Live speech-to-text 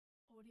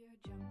Hello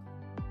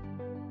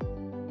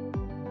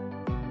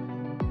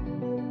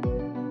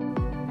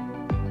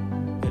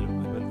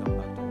and welcome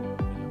back to our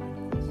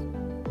development course.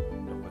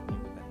 We're working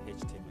with the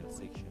HTML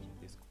section of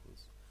this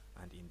course,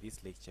 and in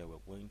this lecture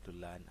we're going to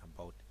learn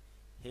about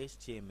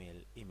HTML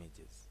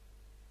images.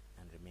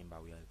 And remember,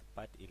 we are at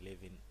part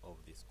 11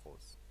 of this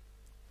course.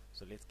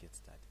 So let's get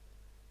started.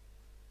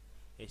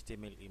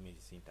 HTML image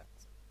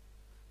syntax.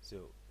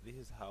 So this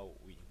is how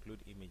we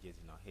include images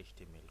in our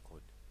HTML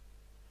code.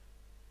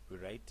 We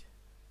write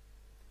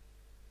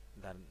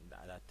the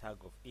tag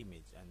of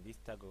image, and this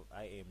tag of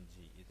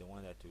img is the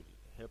one that will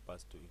help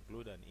us to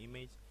include an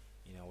image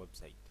in our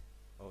website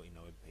or in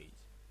our web page.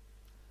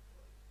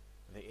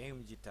 The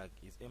img tag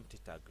is empty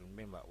tag.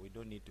 Remember, we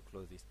don't need to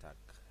close this tag.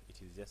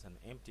 It is just an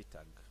empty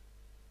tag.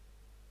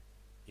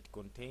 It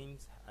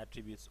contains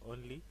attributes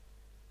only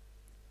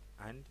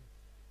and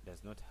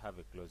does not have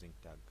a closing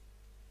tag.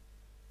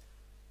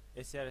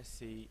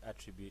 src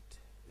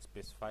attribute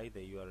specify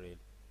the URL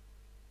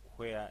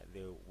where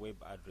the web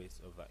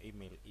address of an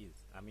email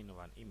is, of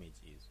an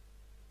image is.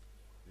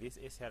 This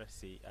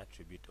src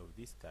attribute of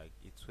this tag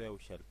is where we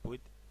shall put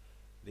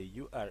the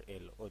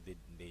URL or the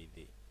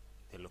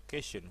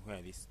location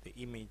where the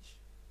image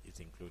is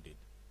included.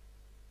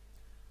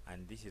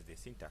 And this is the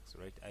syntax,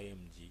 right?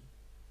 img,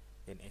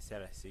 then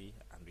src,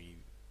 and we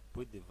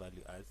put the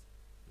value as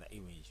the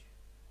image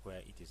where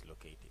it is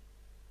located.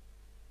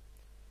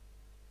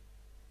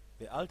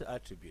 The alt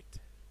attribute.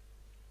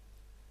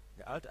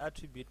 The alt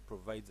attribute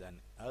provides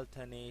an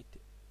alternate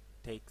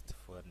text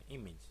for an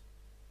image.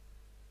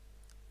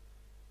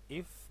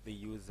 If the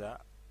user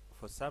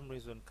for some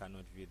reason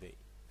cannot view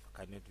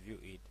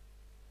it,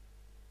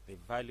 the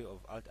value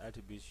of alt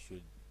attribute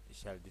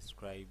shall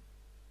describe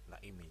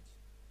the image.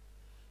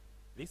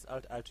 This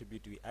alt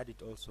attribute, we add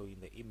it also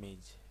in the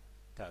image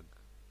tag.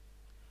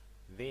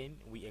 Then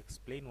we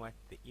explain what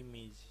the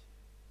image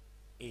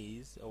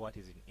is, or what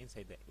is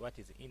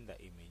in the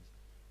image,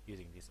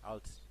 using this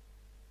alt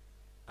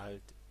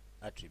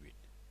attribute.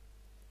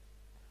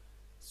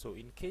 So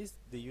in case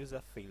the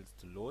user fails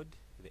to load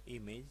the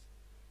image,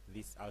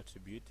 this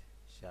attribute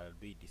shall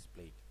be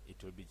displayed.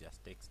 It will be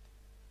just text,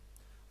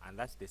 and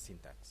that's the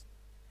syntax.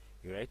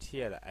 You write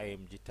here the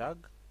img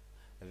tag,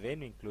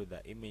 then include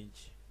the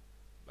image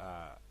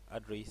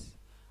address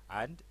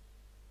and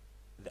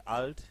the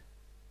alt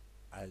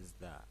as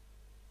the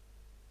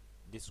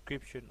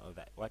description of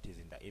what is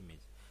in the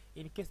image.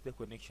 In case the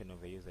connection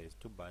of the user is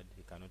too bad,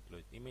 he cannot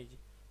load image,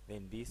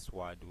 then this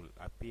word will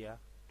appear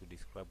to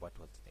describe what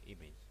was the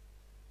image.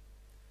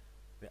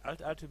 The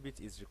alt attribute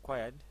is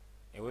required.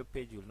 A web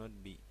page will not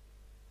be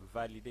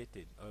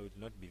validated or will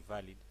not be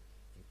valid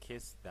in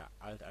case the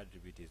alt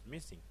attribute is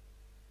missing.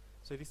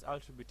 So this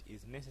attribute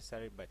is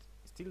necessary, but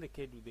still the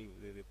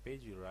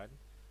page you run,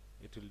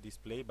 it will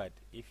display. But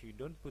if you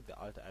don't put the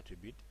alt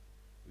attribute,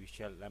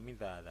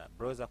 the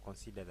browser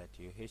consider that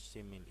your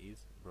HTML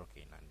is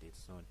broken and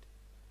it's not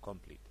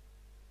complete.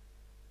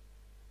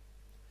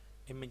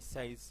 Image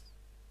size.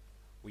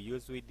 We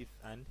use width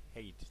and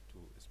height to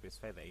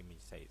specify the image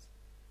size.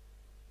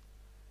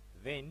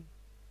 Then,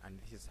 and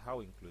this is how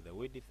we include the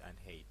width and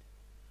height.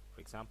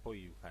 For example,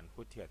 you can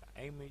put here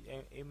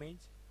the image,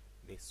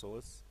 the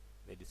source,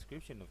 the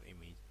description of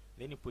image,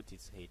 then you put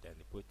its height and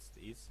you put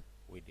its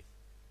width.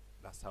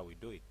 That's how we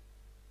do it.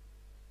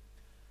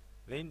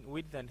 Then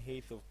width and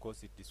height, of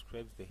course, it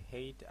describes the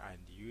height and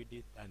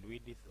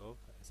width of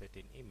a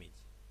certain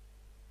image.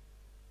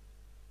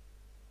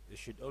 You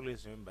should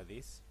always remember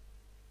this,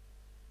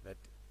 that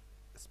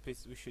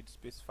we should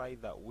specify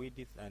the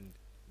width and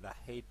the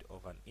height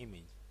of an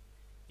image.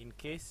 In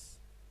case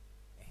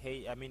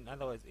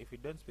otherwise, if we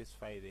don't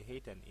specify the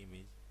height and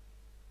image,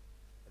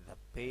 the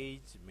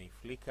page may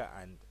flicker,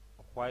 and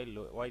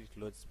while it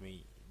loads,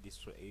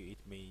 it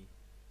may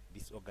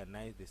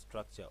disorganize the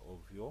structure of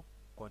your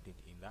content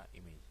in that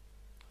image.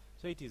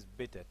 So it is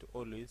better to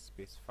always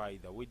specify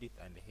the width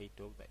and the height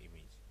of the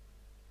image.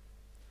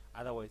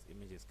 Otherwise,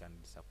 images can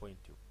disappoint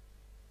you.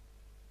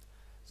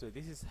 So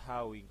this is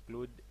how we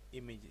include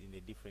image in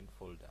a different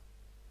folder.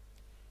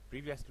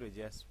 Previously, we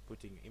were just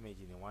putting image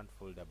in one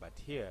folder, but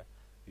here,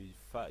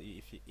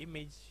 if your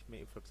image,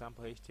 for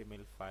example,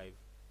 HTML5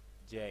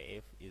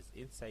 GIF is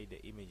inside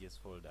the images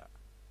folder,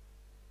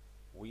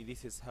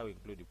 this is how we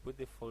include. You put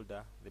the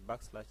folder, the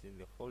backslash in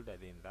the folder,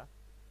 then the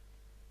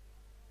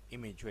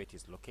image where it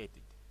is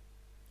located.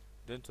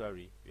 Don't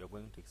worry, we are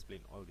going to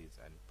explain all this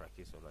and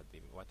practice all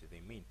what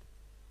they mean.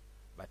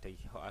 But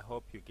I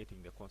hope you're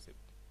getting the concept.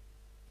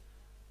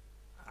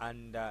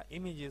 And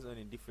images on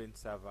a different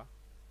server,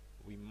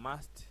 we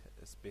must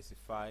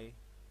specify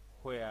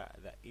where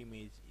the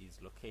image is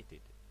located.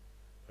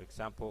 For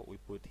example, we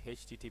put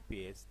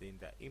HTTPS, then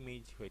the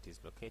image where it is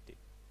located.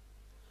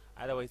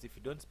 Otherwise, if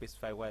you don't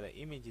specify where the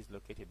image is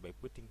located by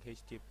putting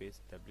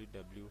HTTPS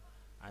www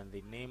and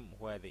the name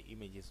where the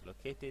image is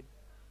located,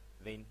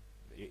 then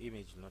your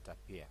image will not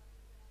appear.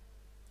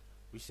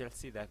 We shall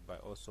see that by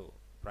also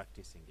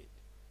practicing it.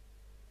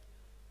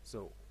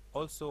 So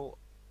also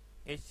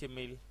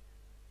HTML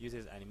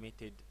uses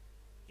animated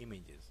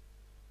images.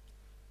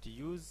 To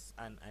use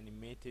an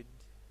animated,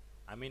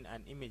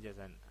 an image as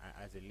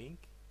as a link,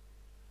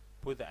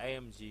 put the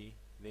img,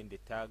 then the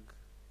tag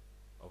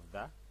of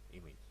the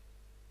image.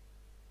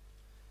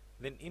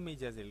 Then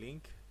image as a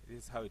link,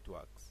 this is how it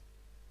works.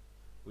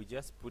 We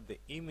just put the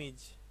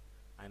image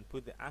and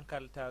put the anchor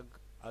tag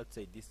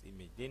outside this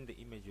image, then the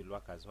image will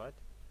work as what?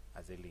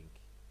 As a link.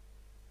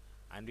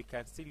 And we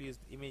can still use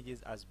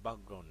images as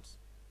backgrounds.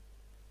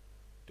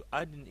 To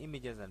add an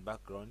image as a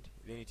background,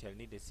 then it will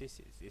need a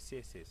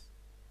CSS.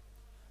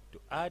 To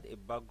add a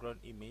background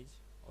image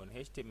on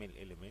HTML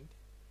element,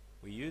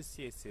 we use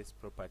CSS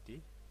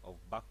property of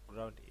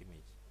background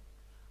image.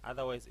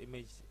 Otherwise,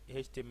 image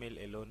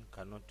HTML alone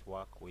cannot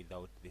work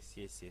without the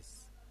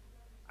CSS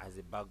as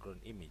a background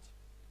image.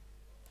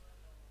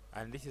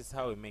 And this is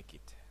how we make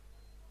it.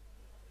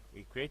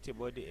 We create a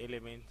body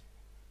element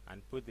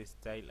and put the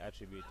style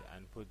attribute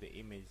and put the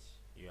image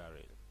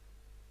URL.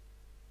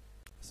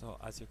 So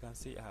as you can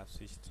see, I have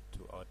switched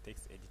to our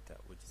text editor,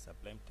 which is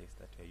Sublime Text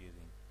that we are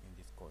using in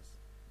this course.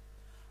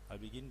 I'll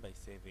begin by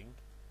saving.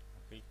 I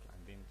click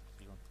and then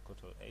click on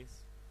Ctrl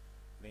S.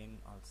 Then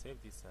I'll save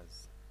this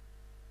as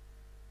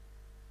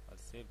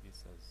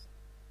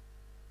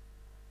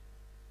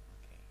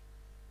okay,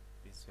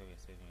 this way we're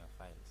saving our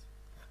files.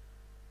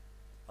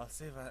 I'll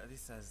save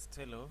this as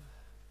 12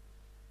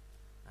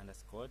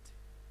 underscore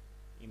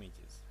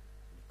images,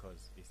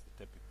 because this is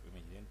the topic of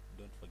image. Then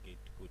don't forget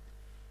to put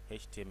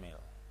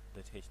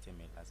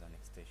html.html as an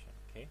extension.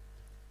 Okay,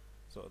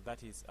 so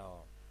that is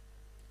our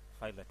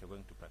file that we're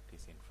going to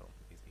practice in from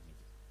these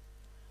images.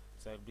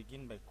 So I'll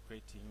begin by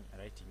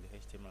writing the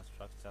HTML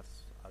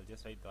structures. I'll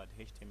just write the word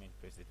HTML,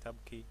 press the tab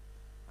key,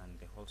 and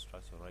the whole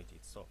structure will write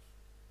itself.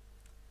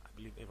 I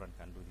believe everyone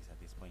can do this at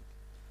this point.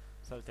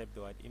 So I'll type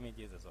the word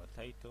images as our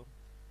title.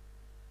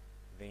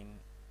 Then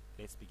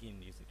let's begin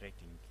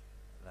writing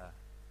the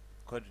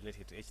code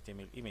related to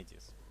HTML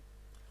images.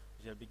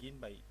 We shall begin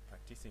by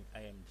practicing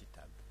img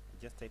tag.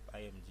 Just type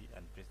img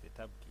and press the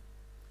tab key.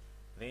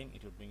 Then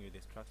it will bring you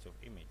the structure of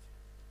image.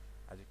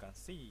 As you can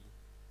see,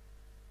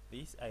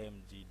 this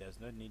img does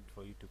not need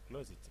for you to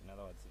close it. In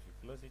other words, if you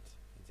close it,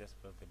 you just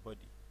close the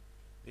body.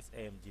 This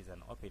img is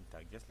an open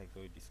tag, just like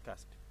we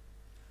discussed.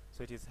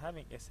 So it is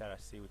having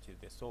src, which is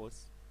the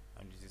source,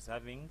 and it is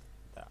having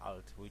the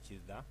alt, which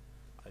is the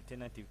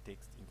alternative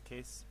text in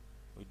case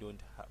we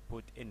don't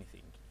put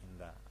anything in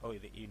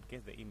in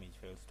case the image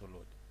fails to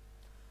load.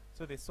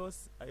 So the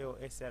source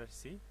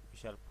src, we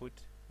shall put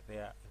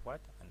there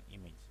what? An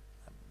image,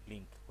 a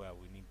link where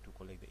we need to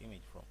collect the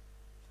image from.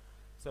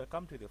 So I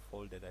come to the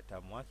folder that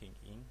I'm working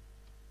in.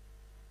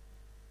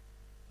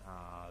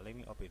 Let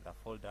me open the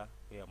folder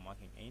where I'm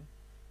working in.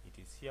 It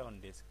is here on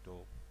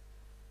desktop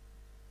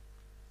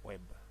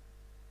web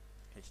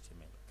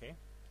HTML. Okay,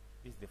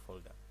 this is the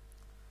folder.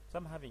 So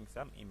I'm having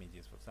some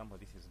images. For example,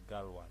 this is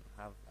girl1.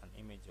 Have an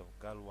image of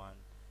girl1,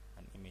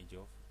 an image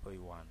of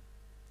boy1.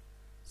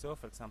 So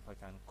for example,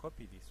 I can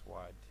copy this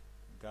word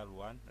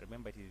girl1.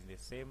 Remember, it is in the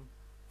same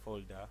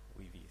folder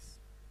with this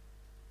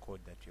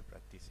code that you're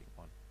practicing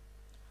on.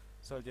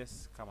 So I'll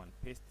just come and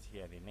paste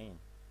here the name.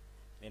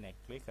 Then I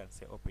click and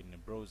say open the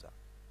browser.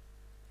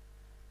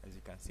 As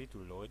you can see, to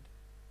load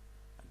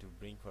and to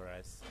bring for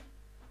us.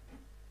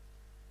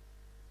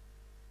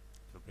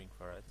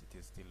 It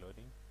is still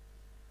loading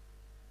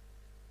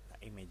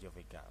the image of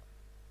a girl.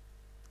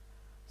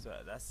 So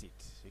that's it.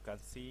 You can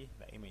see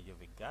the image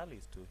of a girl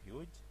is too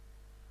huge,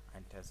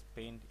 and it has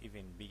paint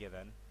even bigger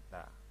than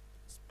the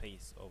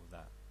space of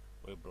the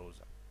web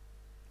browser.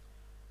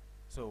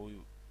 So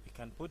we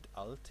can put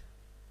alt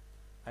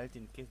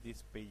in case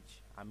this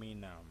page,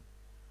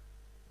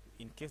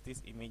 in case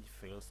this image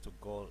fails to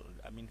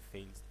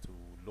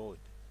load.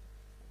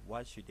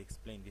 What should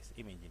explain this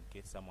image in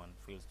case someone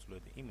fails to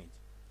load the image?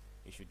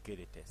 You should get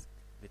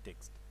the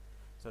text.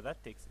 So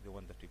that text is the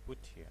one that we put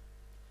here.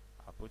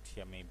 I'll put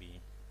here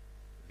maybe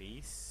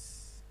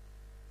this.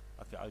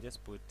 Okay, I'll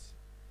just put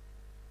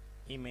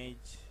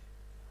image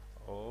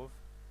of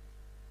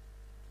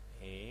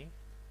a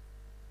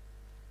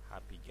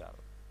happy girl.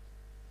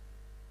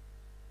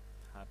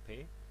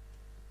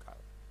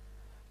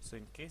 So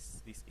in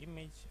case this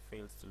image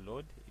fails to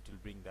load, it will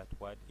bring that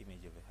word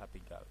image of a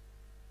happy girl.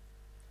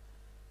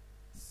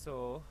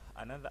 So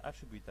another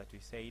attribute that we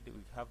said,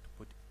 we have to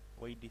put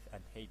width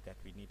and height that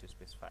we need to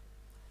specify.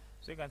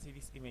 So you can see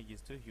this image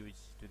is too huge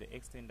to the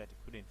extent that it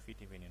couldn't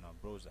fit even in our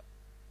browser.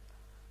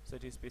 So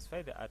to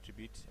specify the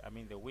attribute,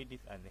 the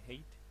width and the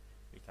height,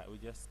 we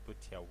just put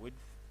here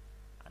width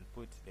and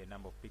put the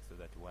number of pixels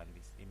that we want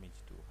this image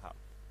to have.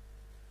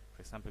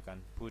 For example, you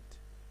can put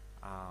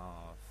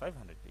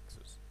 500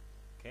 pixels.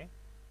 Okay,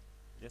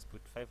 just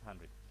put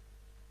 500.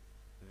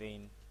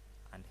 Then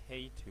and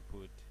height, we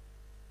put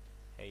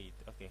height.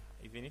 Okay,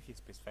 even if you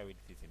specify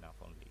width is enough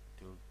only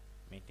to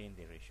maintain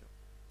the ratio.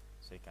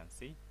 So you can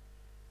see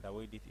the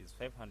width is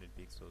 500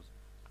 pixels,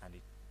 and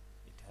it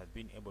has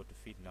been able to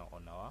fit now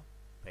on our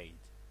page.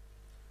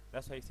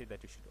 That's why I say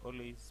that you should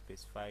always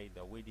specify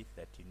the width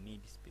that you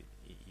need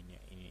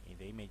in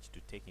the image to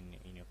take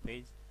in your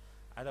page.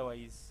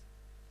 Otherwise,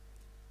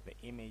 the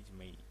image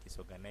may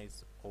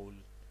disorganize all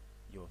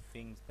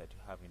things that you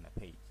have in a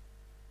page.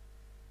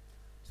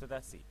 So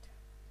that's it.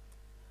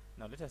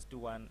 Now let us do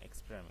one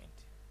experiment.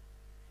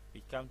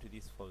 We come to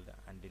this folder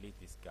and delete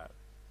this girl.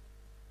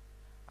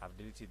 I've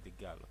deleted the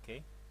girl,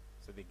 okay?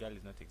 So the girl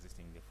is not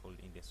existing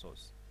in the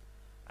source.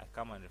 I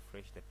come and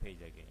refresh the page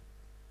again.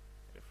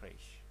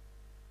 Refresh.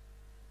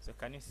 So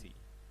can you see?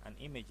 An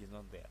image is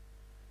not there.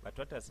 But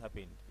what has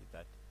happened is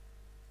that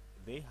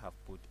they have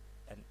put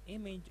an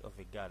image of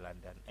a girl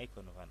and an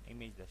icon of an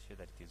image that shows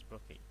that it is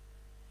broken.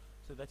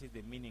 So that is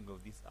the meaning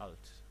of this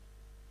alt.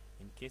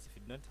 In case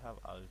if you don't have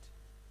alt,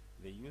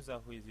 the user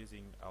who is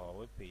using our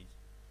web page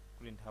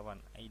couldn't have an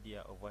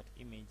idea of what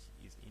image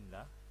is in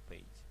the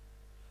page.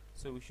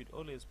 So we should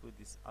always put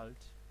this alt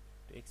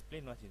to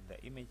explain what is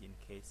the image in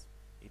case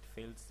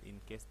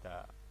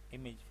the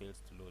image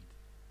fails to load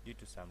due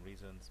to some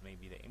reasons.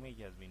 Maybe the image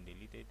has been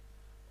deleted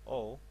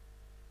or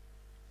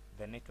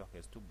the network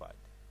is too bad.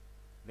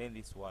 Then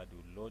this word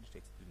will load to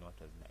explain what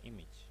was in the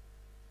image.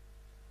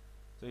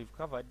 So we've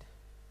covered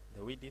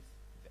the width,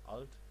 the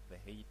alt, the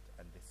height,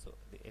 and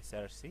the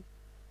SRC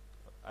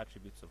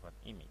attributes of an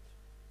image.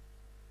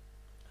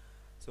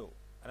 So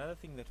another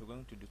thing that we're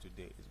going to do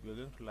today is we're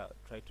going to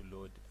try to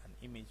load an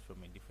image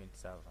from a different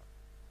server.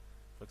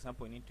 For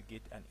example, we need to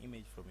get an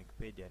image from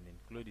Wikipedia and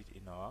include it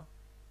in our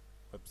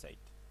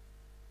website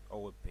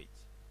or web page.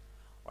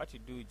 What you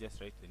do is just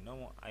write the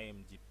normal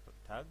img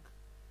tag.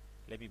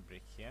 Let me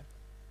break here.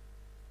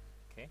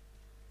 Okay,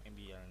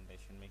 maybe and I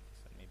should make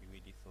this one maybe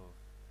width of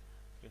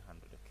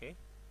 300. Okay,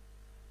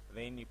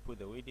 then you put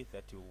the width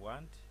that you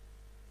want.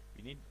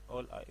 We need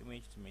all our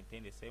image to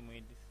maintain the same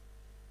width.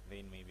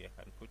 Then maybe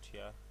I can put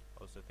here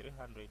also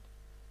 300.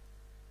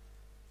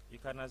 You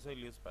can as well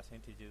use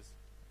percentages.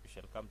 We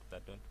shall come to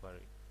that, don't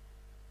worry.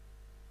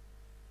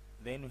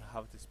 Then we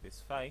have to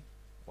specify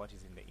what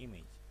is in the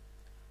image.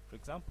 For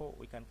example,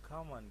 we can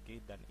come and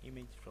get an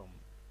image from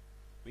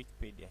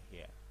Wikipedia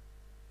here.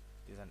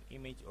 It is an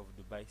image of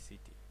Dubai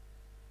city.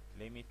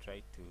 Let me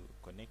try to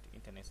connect to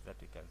internet so that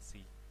we can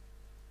see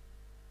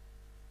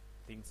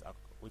things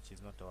which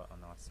is not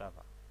on our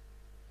server.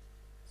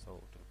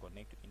 So to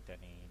connect to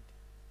internet,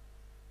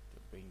 to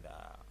bring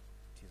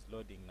it is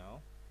loading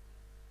now.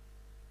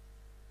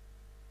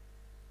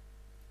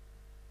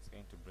 It's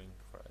going to bring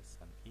for us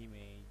an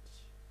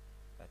image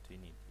that we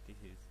need. This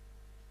is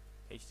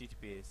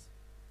https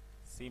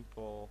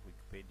simple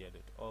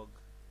wikipedia.org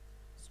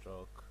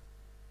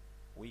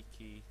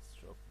 /wiki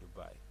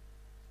 /Dubai.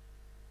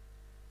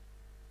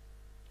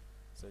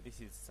 So this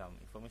is some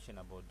information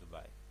about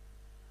Dubai.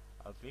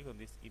 I'll click on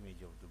this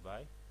image of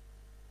Dubai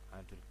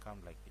and it will come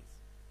like this.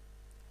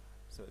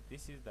 So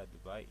this is the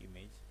Dubai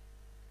image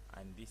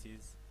and this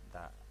is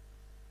the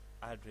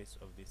address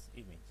of this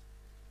image.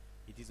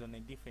 It is on a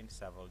different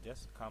server. I'll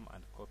just come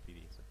and copy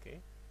this,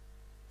 okay?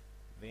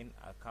 Then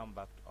I'll come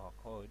back to our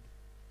code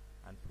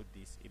and put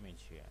this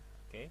image here,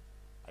 okay?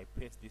 I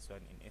paste this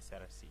one in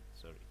SRC,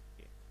 sorry,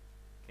 here,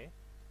 okay?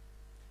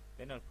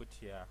 Then I'll put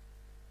here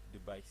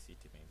Dubai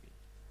city, maybe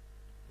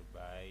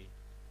Dubai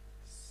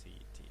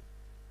city.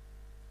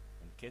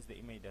 In case the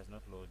image does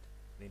not load,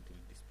 then it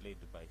will display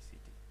Dubai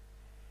city.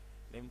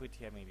 Let me put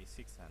here maybe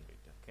 600,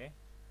 okay?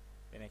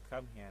 Then I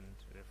come here and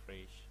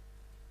refresh.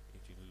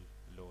 It will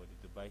load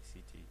Dubai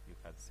city, you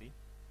can see,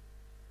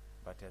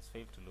 but it has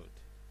failed to load.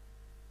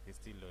 It's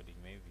still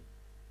loading, maybe.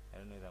 I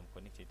don't know if I'm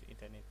connected to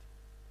internet.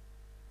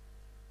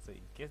 So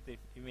in case the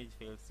image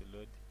fails to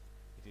load,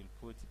 it will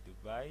put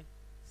Dubai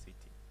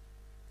city.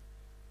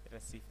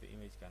 Let us see if the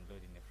image can load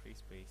in a free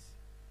space.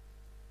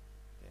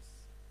 Yes.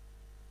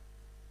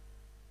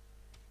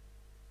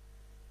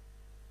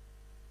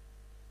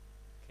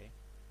 Okay,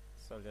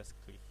 so I'll just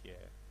click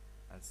here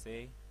and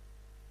say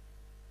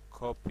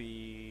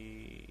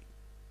copy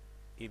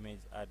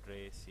image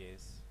address,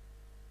 yes,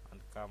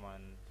 and come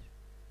and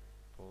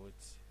put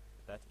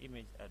that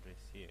image address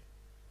here.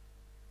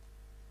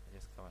 I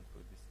just come and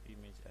put this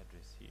image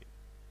address here.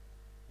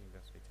 I think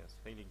that's why it was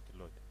failing to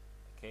load.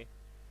 Okay,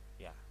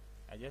 yeah,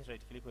 I just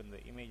right click on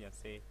the image and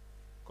say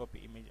copy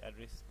image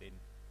address, then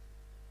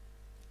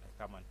I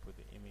come and put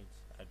the image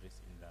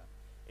address in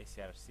the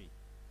SRC.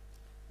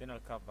 Then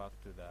I'll come back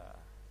to the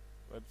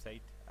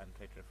website and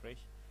try to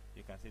refresh.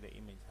 You can see the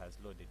image has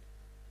loaded.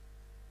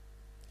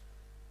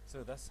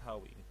 So that's how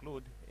we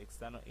include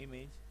external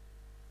image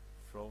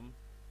from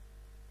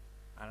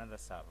another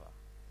server.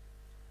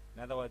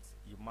 In other words,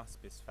 you must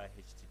specify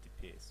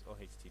HTTPS or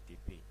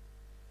HTTP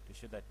to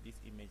show that this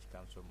image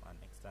comes from an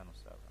external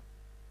server.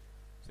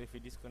 So if you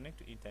disconnect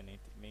to internet,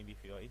 maybe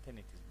if your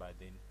internet is bad,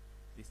 then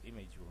this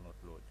image will not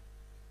load.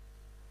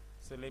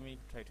 So let me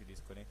try to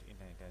disconnect to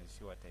internet and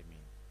see what I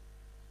mean.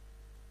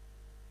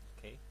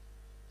 Okay,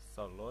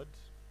 so load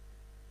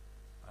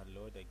and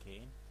load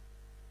again.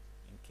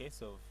 In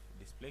case of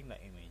displaying the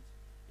image,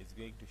 it's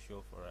going to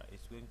show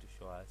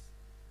us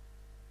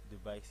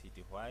Dubai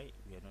city. Why?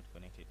 We are not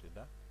connected to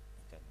the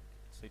internet,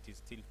 so it is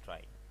still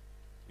trying.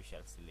 We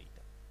shall see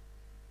later.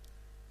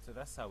 So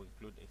that's how we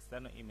include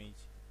external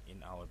image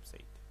in our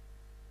website.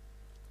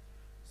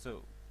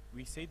 So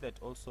we say that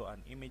also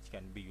an image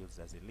can be used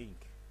as a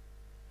link.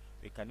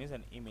 we can use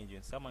an image.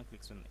 When someone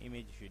clicks on an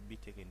image, it should be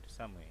taken to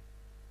somewhere.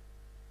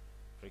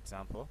 For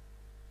example,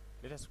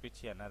 let us create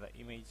here another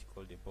image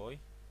called a boy.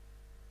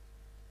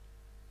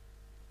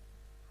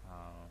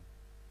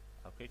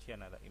 I'll create here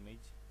another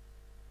image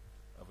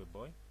of a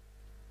boy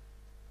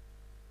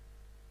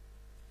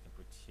and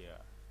put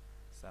here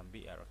some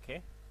BR,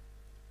 okay,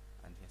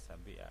 and here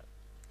some BR.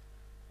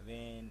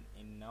 Then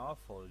in our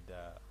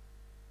folder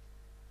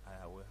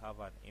we have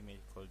an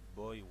image called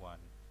boy1,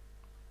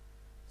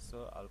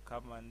 so I'll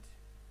come and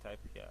type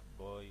here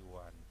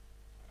boy1,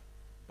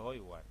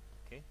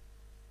 okay.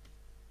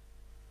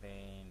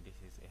 Then this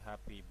is a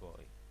happy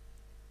boy,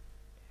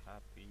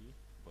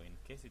 in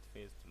case it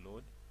fails to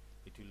load,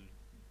 it will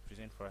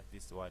present for us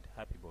this word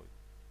happy boy.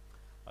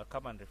 I'll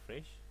come and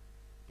refresh.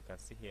 You can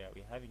see here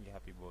we're having a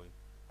happy boy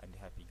and a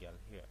happy girl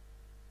here.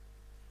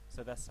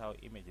 So that's how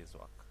images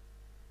work.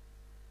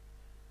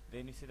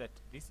 Then you see that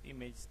this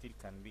image still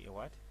can be a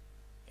what?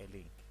 A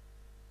link.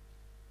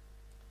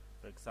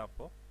 For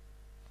example,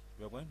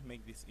 we are going to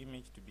make this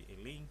image to be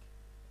a link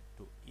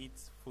to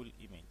its full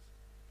image.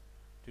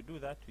 To do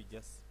that, we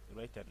just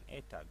write an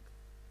A tag,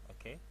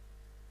 okay.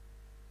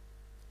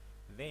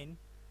 Then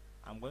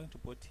I'm going to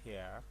put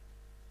here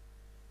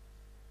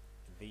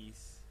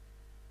this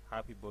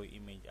happy boy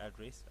image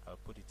address. I'll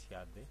put it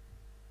here,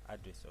 the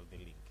address of the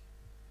link.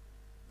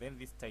 Then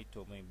this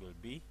title maybe will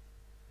be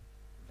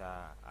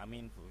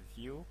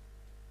view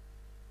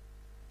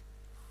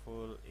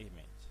full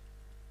image.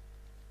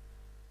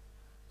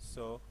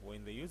 So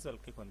when the user will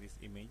click on this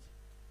image,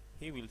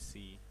 he will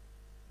see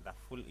the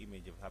full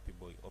image of happy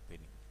boy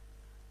opening.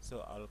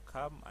 So I'll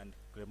come and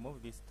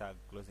remove this tag,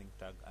 closing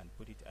tag, and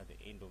put it at the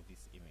end of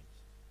this image.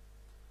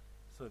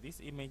 So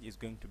this image is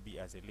going to be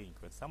as a link.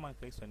 When someone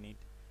clicks on it,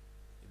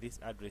 this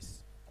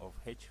address of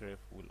href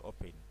will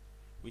open,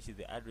 which is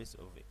the address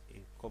of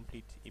a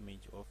complete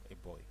image of a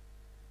boy.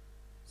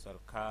 So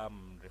I'll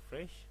come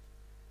refresh.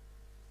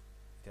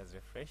 It has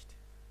refreshed.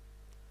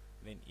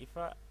 Then if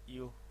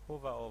you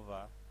hover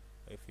over,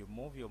 if you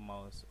move your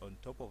mouse on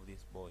top of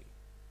this boy,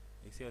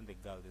 you see on the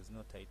girl there's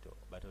no title,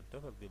 but on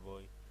top of the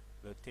boy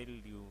they'll tell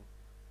you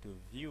to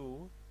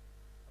view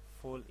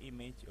full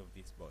image of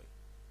this boy.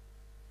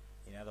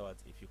 In other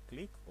words, if you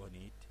click on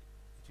it,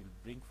 it will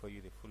bring for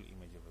you the full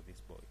image of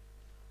this boy.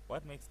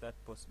 What makes that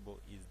possible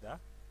is the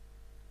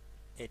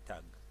A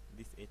tag,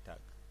 this A tag,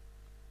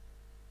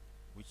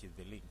 which is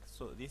the link.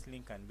 So this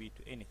link can be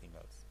to anything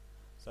else.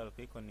 So I'll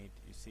click on it,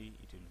 you see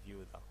it will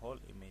view the whole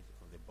image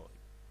of the boy.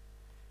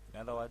 In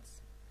other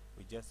words,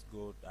 we just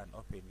go and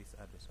open this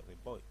address of a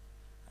boy,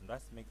 and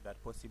what makes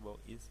that possible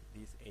is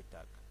this A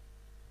tag.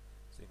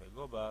 So if I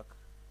go back,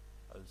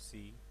 I'll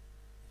see,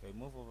 if I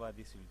move over,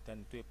 this will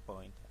turn to a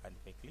point, and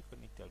if I click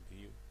on it, I'll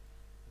view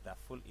the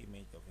full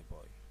image of a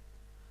boy.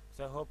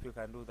 So I hope you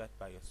can do that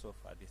by yourself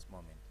at this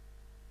moment.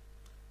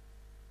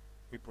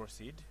 We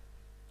proceed.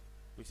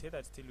 We say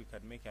that still we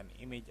can make an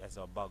image as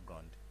our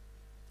background,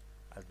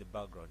 as the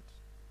background.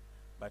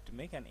 But to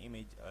make an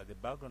image, the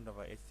background of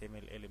our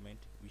HTML element,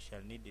 we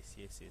shall need the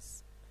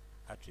CSS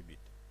attribute.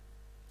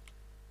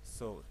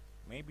 So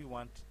maybe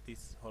want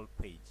this whole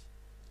page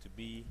to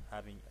be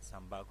having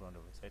some background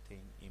of a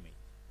certain image.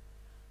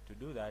 To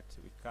do that,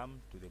 we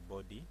come to the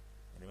body,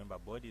 and remember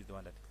body is the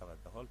one that covers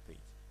the whole page.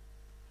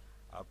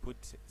 I'll put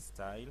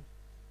style,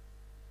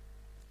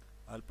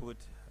 I'll put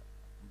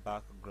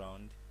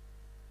background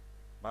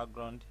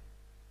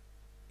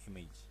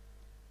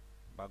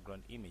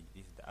image,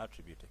 this is the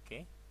attribute,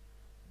 okay,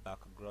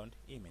 background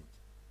image.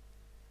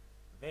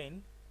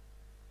 Then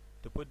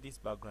to put this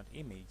background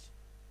image,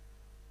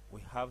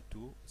 we have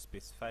to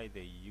specify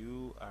the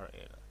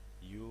URL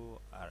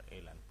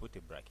and put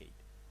a bracket.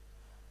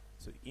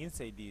 So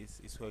inside this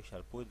is where we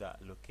shall put the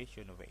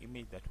location of an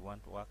image that we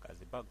want to work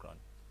as a background.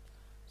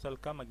 So I'll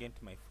come again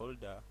to my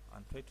folder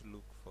and try to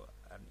look for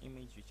an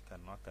image which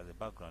can work as a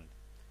background.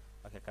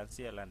 Okay, I can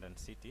see a London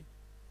city.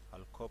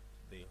 I'll copy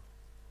the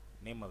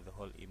name of the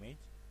whole image.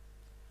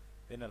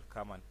 Then I'll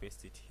come and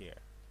paste it here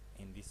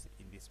in this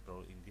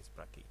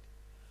bracket.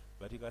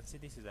 But you can see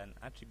this is an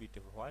attribute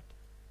of what?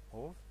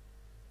 Of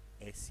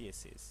a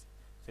CSS.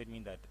 So it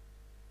means that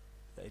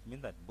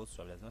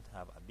Bootstrap does not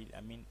have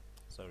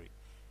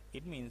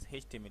it means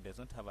HTML does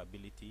not have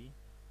ability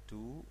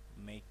to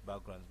make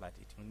backgrounds, but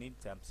it will need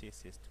some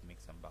CSS to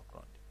make some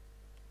background.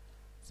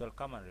 So I'll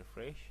come and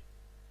refresh.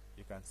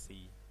 You can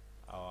see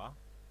our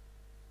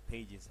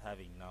page is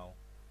having now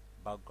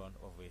background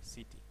of a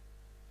city.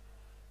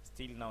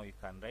 Still now you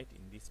can write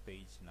in this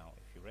page. Now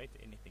if you write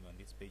anything on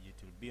this page,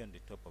 it will be on the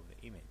top of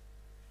the image.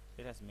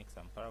 Let us make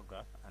some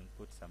paragraph and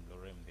put some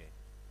lorem there,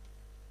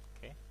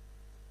 okay,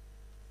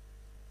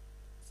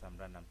 some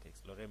random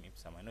text, lorem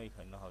ipsum. I know you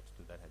can know how to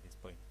do that at this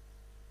point.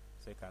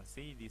 So you can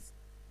see these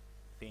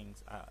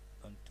things are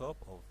on top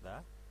of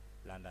the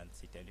London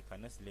city, and you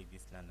cannot select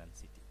this London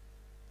city.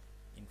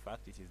 In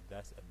fact, it is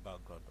thus a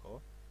background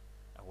of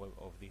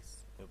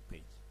this web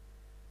page.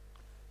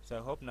 So I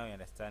hope now you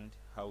understand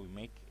how we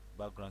make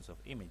backgrounds of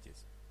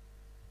images.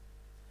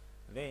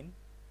 Then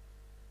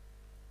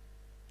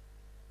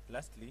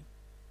lastly,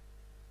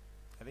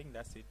 I think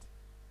that's it.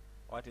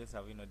 What else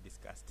have we not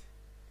discussed?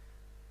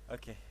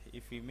 Okay,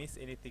 if we miss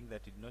anything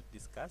that we did not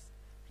discuss,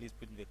 please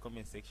put in the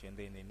comment section.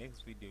 Then in the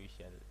next video we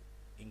shall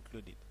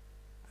include it.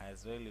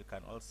 As well, you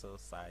can also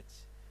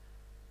search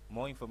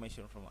more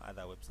information from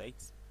other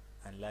websites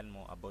and learn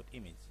more about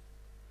image.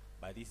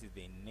 But this is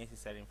the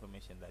necessary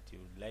information that you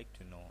would like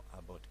to know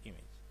about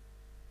image.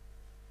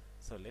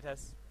 So let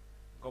us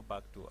go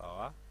back to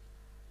our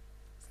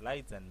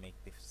slides and make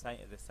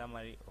the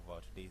summary of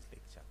our today's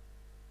lecture.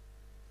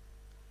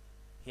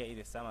 Here is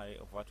the summary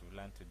of what we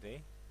learned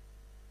today.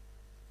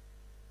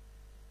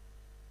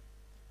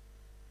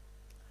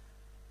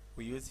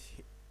 We use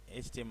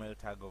HTML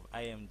tag of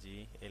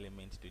img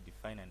element to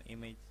define an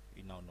image.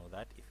 You now know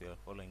that if you are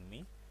following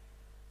me.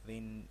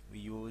 Then we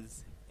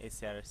use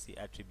src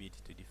attribute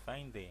to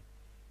define the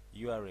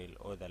URL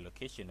or the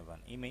location of an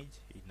image.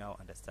 You now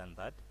understand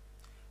that.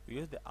 We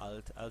use the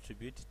alt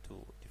attribute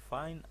to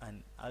define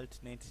an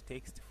alternate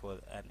text for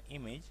an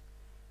image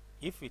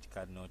if it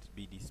cannot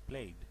be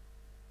displayed.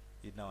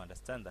 You now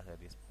understand that at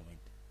this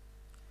moment.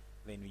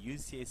 Then we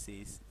use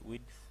CSS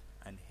width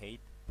and height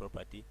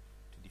property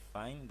to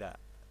define the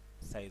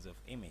size of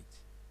image,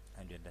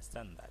 and you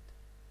understand that.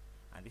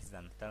 And this is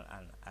an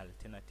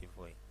alternative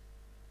way.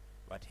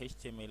 But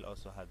HTML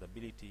also has the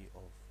ability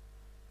of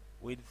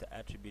width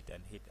attribute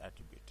and height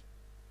attribute.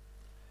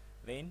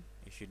 Then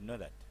you should know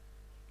that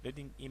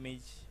loading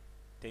image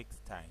takes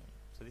time.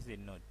 So this is a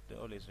note.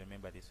 Always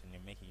remember this when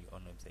you're making your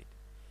own website.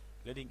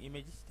 Loading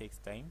images takes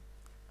time,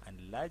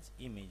 and large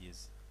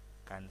images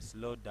can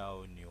slow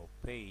down your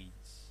page.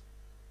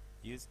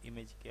 Use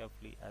image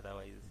carefully,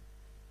 otherwise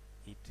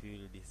it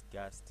will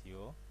disgust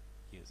your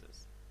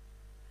users.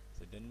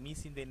 So don't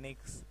miss in the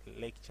next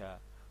lecture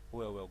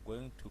where we're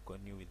going to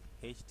continue with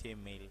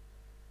HTML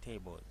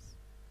tables.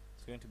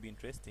 It's going to be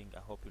interesting.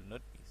 I hope you'll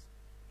not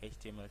miss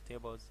HTML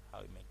tables, how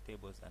you make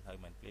tables, and how you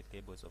manipulate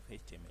tables of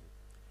HTML.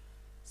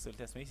 So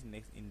let us meet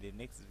in the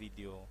next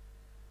video,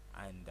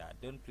 and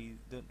please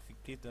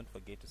don't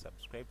forget to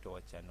subscribe to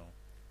our channel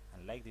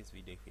and like this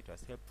video if it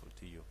was helpful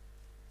to you.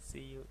 See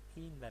you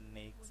in the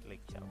next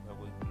lecture where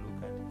we're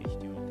going to look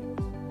at HTML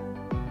tables.